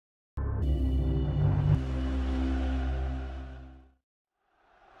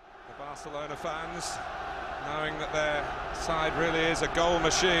Barcelona fans, knowing that their side really is a goal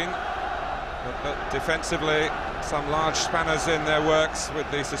machine, but defensively some large spanners in their works with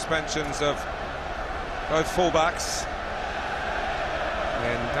the suspensions of both fullbacks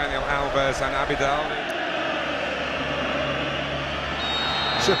in Daniel Alves and Abidal.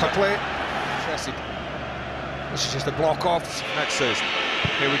 Super play. Messi. This is just a block off. Next season.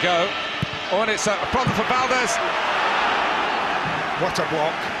 Here we go. Oh, and it's a problem for Valdez. What a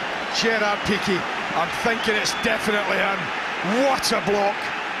block. Gerard Piqué, I'm thinking it's definitely him. What a block.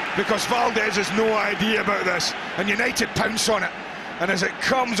 Because Valdez has no idea about this. And United pounce on it. And as it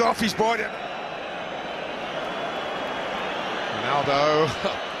comes off his body... Ronaldo.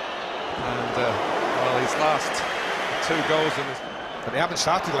 And, well, his last 2 goals in this... But they haven't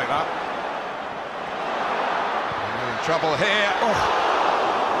started like that. In trouble here. Oh.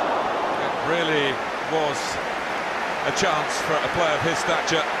 It really was a chance for a player of his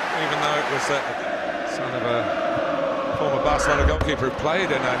stature, even though it was son of a former Barcelona goalkeeper who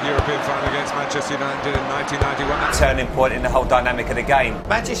played in a European final against Manchester United in 1991. Turning point in the whole dynamic of the game.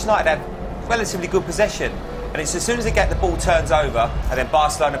 Manchester United have relatively good possession, and it's as soon as they get the ball turns over, and then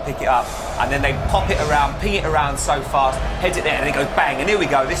Barcelona pick it up, and then they pop it around, ping it around so fast, heads it there, and it goes bang, and here we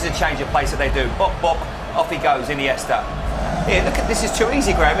go. This is a change of pace that they do. Bop, bop, off he goes, Iniesta. Here, look at this, is too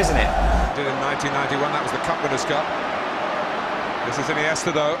easy, Graham, isn't it? Did in 1991, that was the Cup Winners' Cup. This is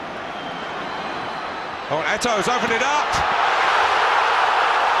Iniesta, though. Oh, Eto'o's opened it up.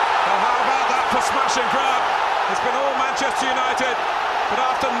 Well, how about that for smash and grab? It's been all Manchester United, but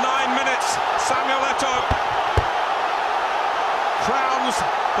after 9 minutes, Samuel Eto'o crowns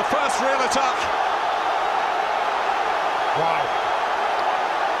the first real attack. Wow.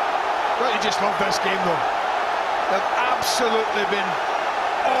 Don't you just love this game, though? They've absolutely been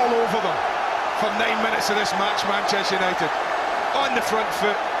all over them for 9 minutes of this match, Manchester United. On the front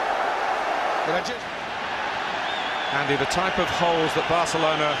foot. Andy, the type of holes that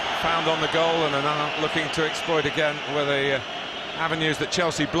Barcelona found on the goal and are now looking to exploit again were the avenues that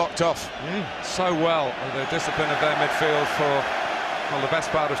Chelsea blocked off so well with the discipline of their midfield for, well, the best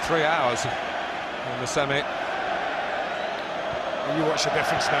part of 3 hours in the semi. You watch the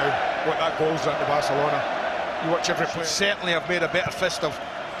difference now, what that goal's done to Barcelona. You watch every player. Certainly have made a better fist of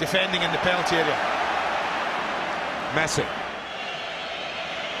defending in the penalty area. Messi.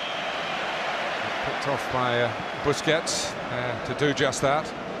 Picked off by Busquets to do just that.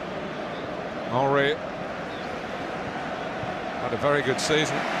 Henry had a very good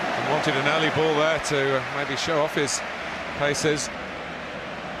season and wanted an early ball there to maybe show off his paces.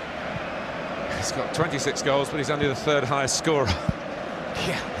 He's got 26 goals, but he's only the 3rd highest scorer.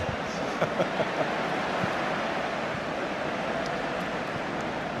 Yeah.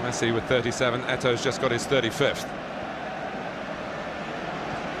 Messi with 37, Eto'o's just got his 35th.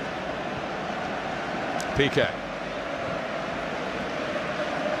 Piqué.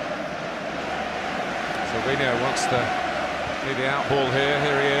 Silvino wants to be the out ball here.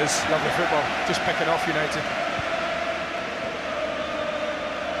 Here he is. Lovely football. Just picking off United.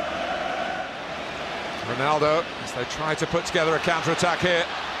 Ronaldo, as they try to put together a counter-attack here.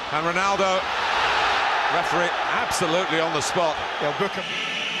 And Ronaldo, referee absolutely on the spot. They'll book him.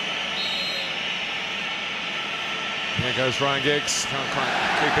 Here goes Ryan Giggs. Can't quite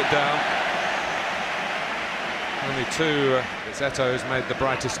keep it down. Only 2, Eto'o's made the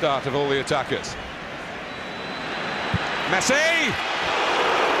brightest start of all the attackers. Messi!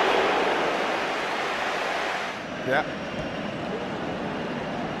 Yeah.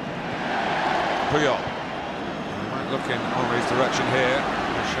 Puyol. He might look in Henry's direction here.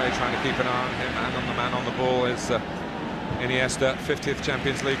 Shea trying to keep an eye on him, and on the man on the ball is Iniesta. 50th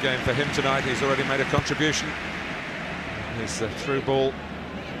Champions League game for him tonight. He's already made a contribution. His through ball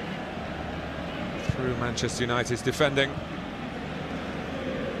through Manchester United's defending.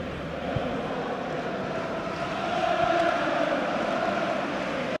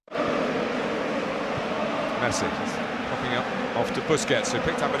 Messi just popping up off to Busquets, who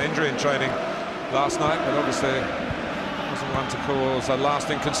picked up an injury in training last night, but obviously wasn't one to cause a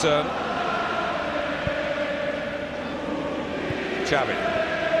lasting concern. Xavi.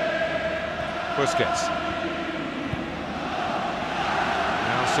 Busquets.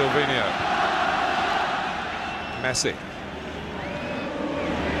 Now Silvino. Messi.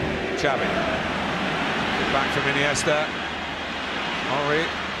 Xavi. Back from Iniesta. Henry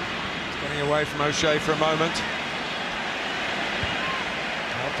getting away from O'Shea for a moment.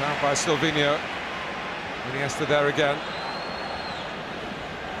 Helped out by Silvino. Iniesta there again.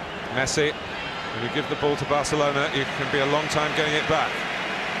 Messi. When you give the ball to Barcelona, it can be a long time getting it back.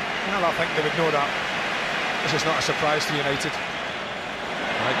 Well, I think they would know that. This is not a surprise to United.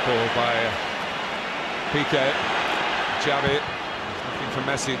 Great ball by Piqué. Xavi looking for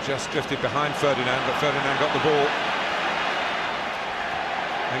Messi, just drifted behind Ferdinand, but Ferdinand got the ball.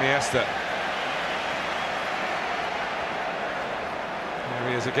 Iniesta. There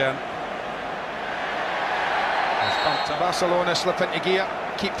he is again. Barcelona slip into gear,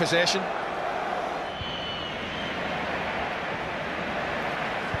 keep possession.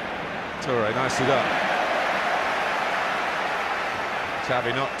 Toure, nicely done.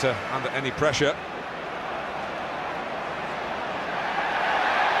 Xavi not under any pressure.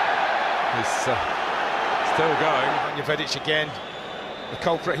 He's still going. Ivanic again, the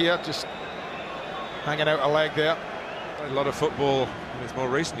culprit here, just hanging out a leg there. Played a lot of football in his more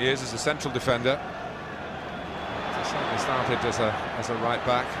recent years as a central defender. He certainly started as a right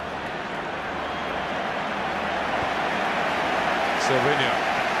back. Silvinho.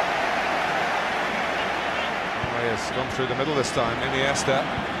 Oh, he has gone through the middle this time. Iniesta.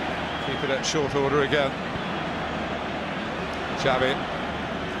 Keep it at short order again. Xavi.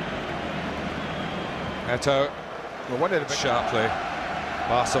 Eto'o. Well, one of the sharply.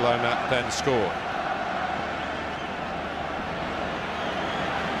 Barcelona then scored.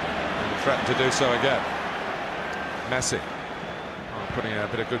 And threatened to do so again. Messi. Putting a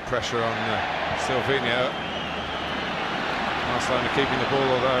bit of good pressure on Silvinho. Barcelona keeping the ball,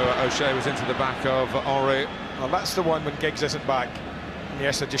 although O'Shea was into the back of Henry. Well, that's the one when Giggs isn't back.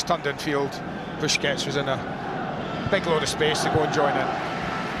 Iniesta just turned infield. Busquets was in a big load of space to go and join in.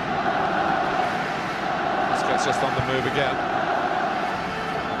 Busquets just on the move again.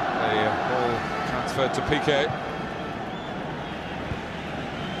 The ball transferred to Piqué.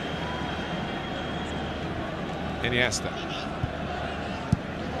 Iniesta.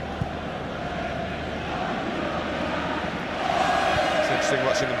 It's interesting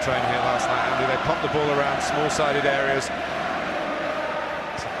watching them train here last night, Andy. They pop the ball around small-sided areas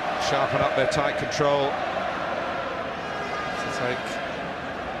to sharpen up their tight control to take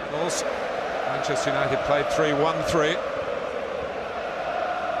balls. Manchester United played 3-1-3.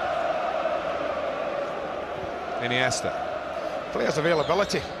 Iniesta. Players'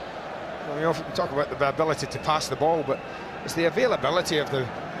 availability. Well, we often talk about the ability to pass the ball, but it's the availability of the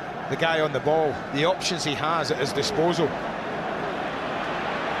guy on the ball, the options he has at his disposal.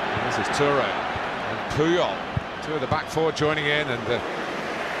 And this is Toure and Puyol. Two of the back four joining in and getting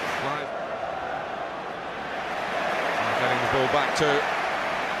the ball back to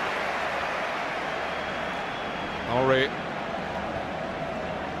Henry.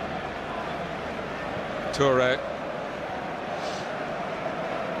 Toure.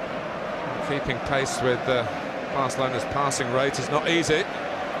 Keeping pace with Barcelona's passing rate is not easy.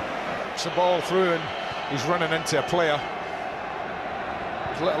 It's a ball through and he's running into a player.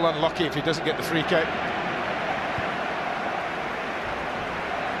 He's a little unlucky if he doesn't get the free kick.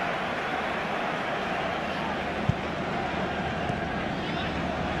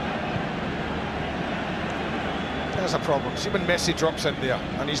 There's a problem. See when Messi drops in there,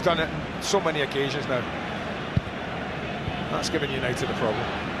 and he's done it on so many occasions now. That's given United a problem.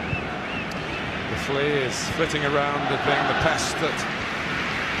 The flea is flitting around and being the pest that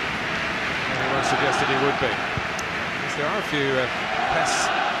everyone suggested he would be. Yes, there are a few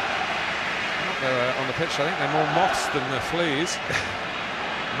pests out there on the pitch. I think they're more moths than the fleas.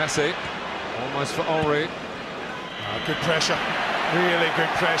 Messi, almost for Henry. Good pressure, really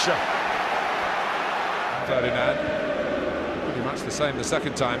good pressure. Ferdinand, pretty much the same the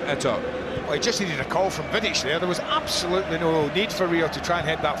second time. Eto'o. Well, he just needed a call from Vidic there. There was absolutely no need for Rio to try and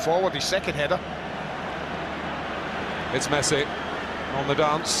head that forward, his second header. It's Messi on the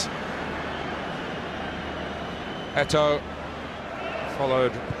dance. Eto'o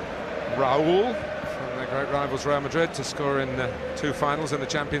followed Raúl from their great rivals Real Madrid to score in 2 finals in the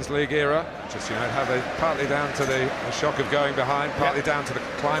Champions League era. Just, you know, how they partly down to the shock of going behind, partly down to the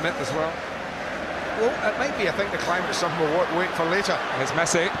climate as well. Well, it might be. I think the climate is something we'll wait for later. Here's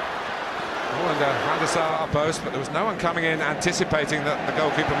Messi. Oh, and Van der Sar up post, but there was no one coming in anticipating that the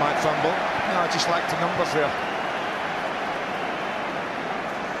goalkeeper might fumble. No, I just liked the numbers there.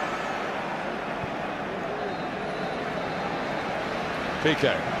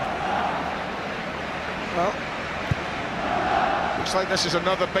 Piqué. Well, looks like this is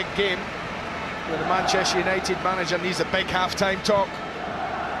another big game where the Manchester United manager needs a big half-time talk.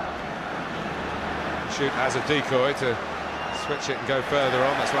 Shoot as a decoy to switch it and go further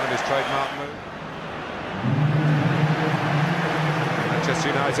on. That's one of his trademark moves. Manchester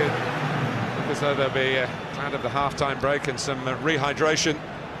United look as though they'll be glad of the half-time break and some rehydration.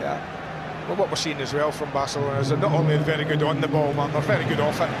 Yeah. Well, what we're seeing as well from Barcelona is they're not only very good on the ball, man, they're very good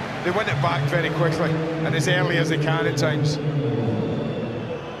off it. They win it back very quickly and as early as they can at times.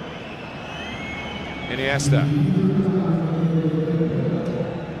 Iniesta.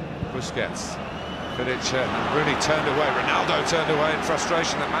 Busquets. Vidic and Rooney turned away. Ronaldo turned away in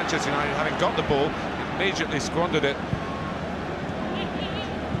frustration that Manchester United, having got the ball, immediately squandered it.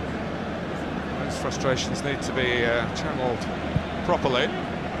 Those frustrations need to be channeled properly.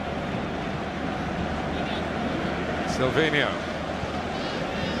 Silvinho.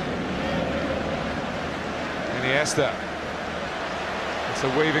 Iniesta. It's a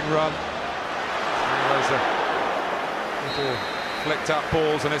weaving run. There's a little flicked up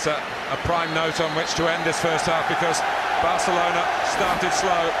balls, and it's a prime note on which to end this first half, because Barcelona started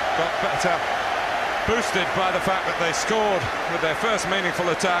slow, got better, boosted by the fact that they scored with their first meaningful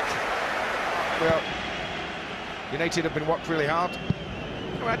attack. Well, United have been worked really hard.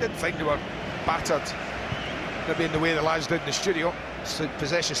 I didn't think they were battered, maybe in the way the lads did in the studio. So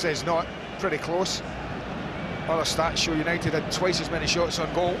possession says not, pretty close. Other stats show United had twice as many shots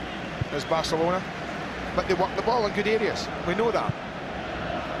on goal as Barcelona, but they worked the ball in good areas. We know that.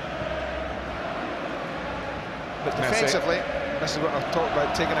 But defensively, this is what I've talked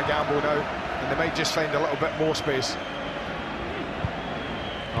about, taking a gamble now, and they might just find a little bit more space.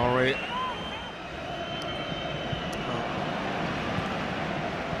 Henry.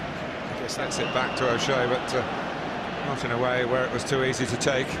 I guess that's it back to O'Shea, but not in a way where it was too easy to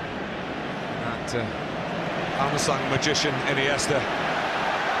take. That unsung magician Iniesta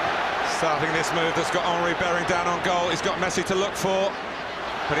starting this move that's got Henry bearing down on goal. He's got Messi to look for,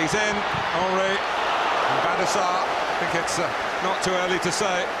 but he's in. Henry and Badasar, I think it's not too early to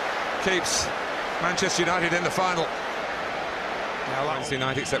say, keeps Manchester United in the final. Now Manchester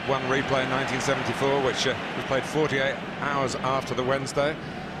United except one replay in 1974, which was played 48 hours after the Wednesday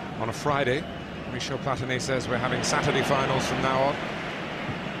on a Friday. Michel Platini says we're having Saturday finals from now on.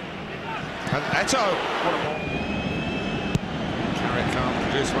 And Eto'o, what a ball. Carrick can't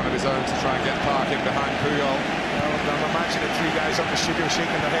produce one of his own to try and get Park in behind Puyol. Well, I'm imagining three guys up the studio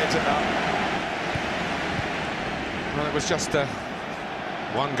shaking their heads at that. Well, it was just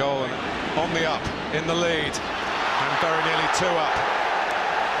one goal and on the up, in the lead, and very nearly two up.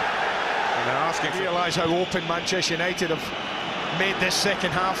 And they're asking to realise how open Manchester United have made this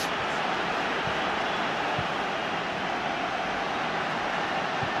second half.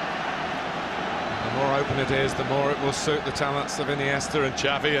 The more open it is, the more it will suit the talents of Iniesta and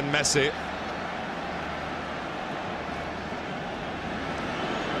Xavi and Messi.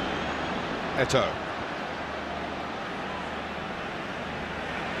 Eto'o.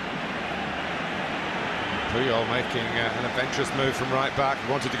 Puyol making an adventurous move from right back. He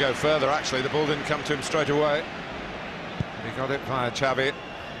wanted to go further, actually. The ball didn't come to him straight away. He got it via Xavi.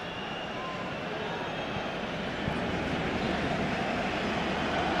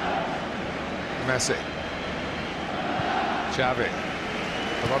 Messi. Xavi.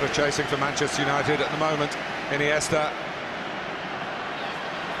 A lot of chasing for Manchester United at the moment. Iniesta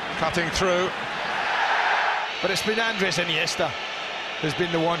cutting through. But it's been Andrés Iniesta who's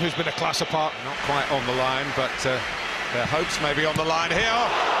been the one who's been a class apart. Not quite on the line, but their hopes may be on the line here.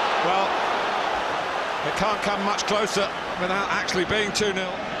 Well, it can't come much closer without actually being 2-0.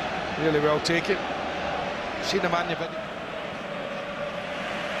 Really well taken. Seen the man you've been.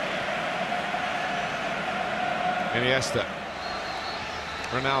 Iniesta,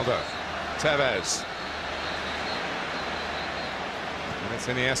 Ronaldo, Tevez, and it's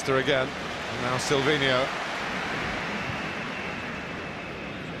Iniesta again, and now Silvinho.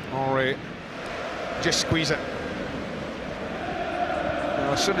 Henry, just squeeze it. You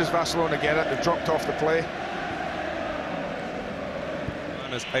know, as soon as Barcelona get it, they've dropped off the play.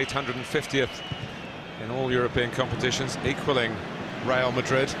 Barcelona's 850th in all European competitions, equaling Real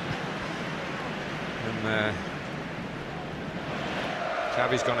Madrid. And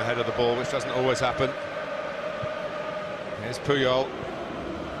Xavi's gone ahead of the ball, which doesn't always happen. Here's Puyol.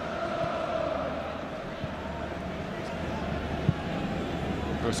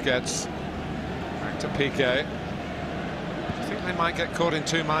 Busquets. Back to Piqué. Do you think they might get caught in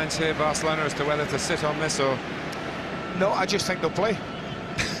two minds here, Barcelona, as to whether to sit on this or... No, I just think they'll play.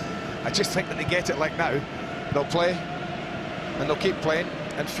 I just think that they get it like now. They'll play, and they'll keep playing,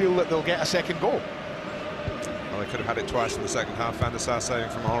 and feel that they'll get a second goal. Well, they could have had it twice in the second half. Van der Sar saving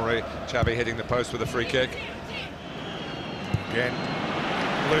from Henry. Xavi hitting the post with a free kick. Again,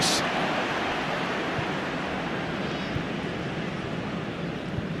 loose.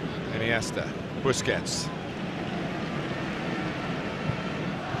 Iniesta, Busquets.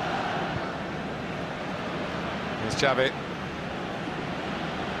 Here's Xavi.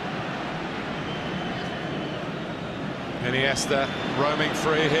 Iniesta roaming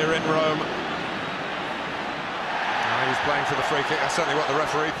free here in Rome. He's playing for the free kick. That's certainly what the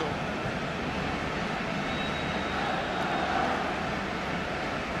referee thought.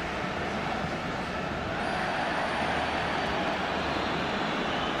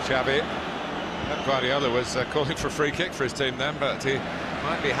 Xavi. Guardiola was calling for a free kick for his team then, but he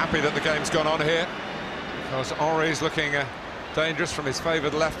might be happy that the game's gone on here, because Henry's looking dangerous from his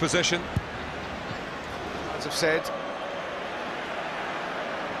favoured left position. As I've said,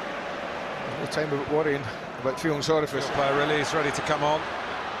 no time about worrying about feeling sorry for us. Player really is ready to come on.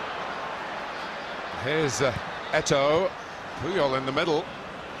 Here's Eto'o, Puyol in the middle.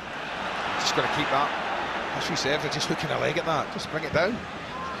 Just got to keep that. As we said, they're just hooking a leg at that. Just bring it down.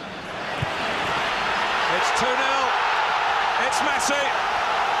 It's 2-0. It's Messi.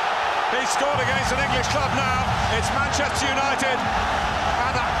 He's scored against an English club now. It's Manchester United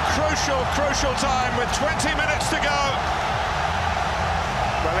at that crucial time with 20 minutes to go.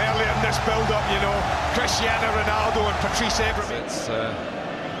 Well, early in this build-up, you know, Cristiano, Ronaldo and Patrice Evra. It's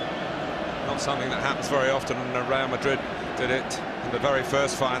not something that happens very often, and Real Madrid did it in the very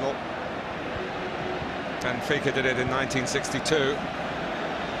first final. Benfica did it in 1962.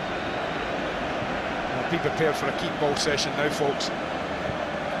 Be prepared for a keep ball session now, folks.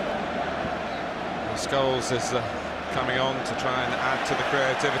 Scholes is coming on to try and add to the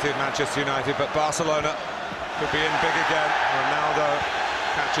creativity of Manchester United, but Barcelona could be in big again. Ronaldo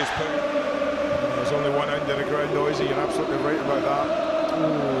catches Puyol. There's only one end of the ground noisy, you're absolutely right about that. Oh,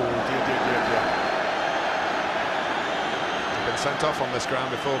 dear. Been sent off on this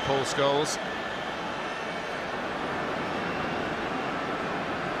ground before, Paul Scholes.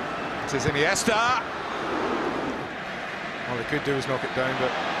 It is Iniesta. All they could do is knock it down,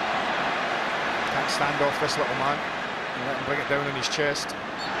 but can't stand off this little man and let him bring it down in his chest.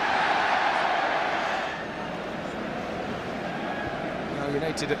 Now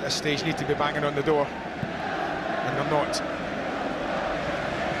United at this stage need to be banging on the door, and they're not.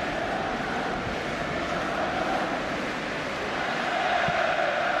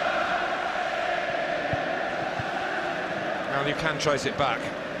 Well, you can trace it back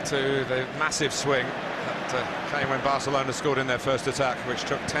to the massive swing that came when Barcelona scored in their first attack, which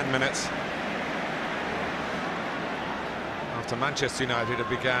took 10 minutes. After Manchester United had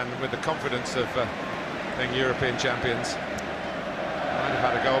began with the confidence of being European champions. Might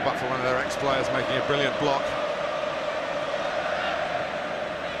have had a goal, but for one of their ex-players making a brilliant block.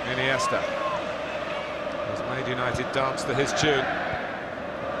 Iniesta has made United dance to his tune.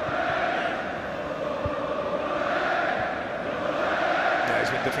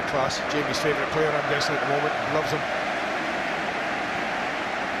 Different class. Jamie's favourite player, I'm guessing, at the moment. Loves him.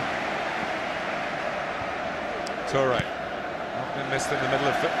 Throwback. Not been missed in the middle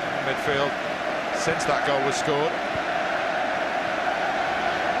of midfield since that goal was scored.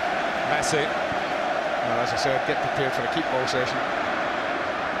 Messi. Well, as I said, get prepared for a keep ball session.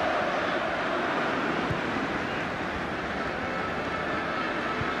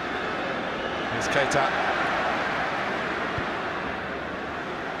 Here's Keita.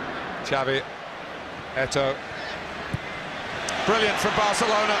 Xavi, Eto'o, brilliant from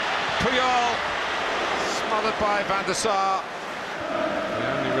Barcelona. Puyol, smothered by Van der Sar. The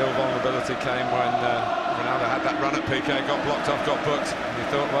only real vulnerability came when Ronaldo had that run at PK, got blocked off, got booked. And he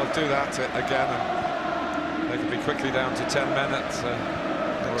thought, well, do that again, and they could be quickly down to 10 minutes, or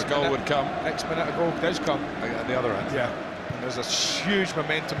a goal would come. Next minute a goal does come. At the other end. Yeah, and there's a huge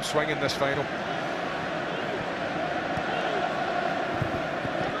momentum swing in this final.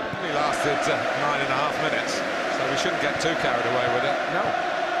 Lasted 9.5 minutes, so we shouldn't get too carried away with it. No.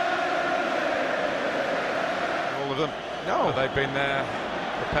 All of them. No. But they've been there,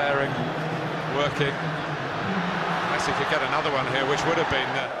 preparing, working. Messi could get another one here, which would have been...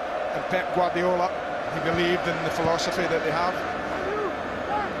 And Pep Guardiola, he believed in the philosophy that they have.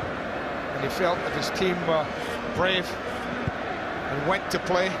 And he felt if his team were brave and went to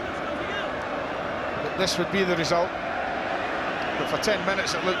play, that this would be the result. But for 10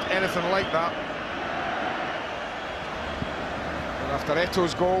 minutes it looked anything like that. And after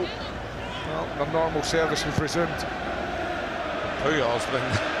Eto'o's goal, well, the normal service was resumed. Puyol's been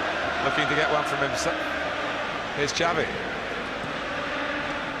looking to get one from himself. Here's Xavi.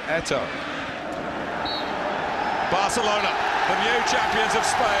 Eto'o. Barcelona, the new champions of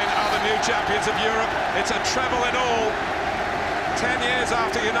Spain, are the new champions of Europe. It's a treble in all. 10 years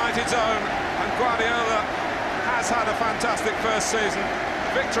after United's own, and Guardiola has had a fantastic first season.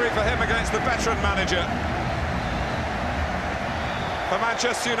 Victory for him against the veteran manager. For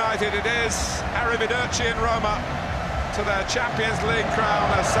Manchester United, it is arrivederci in Roma to their Champions League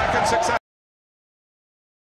crown, a second success.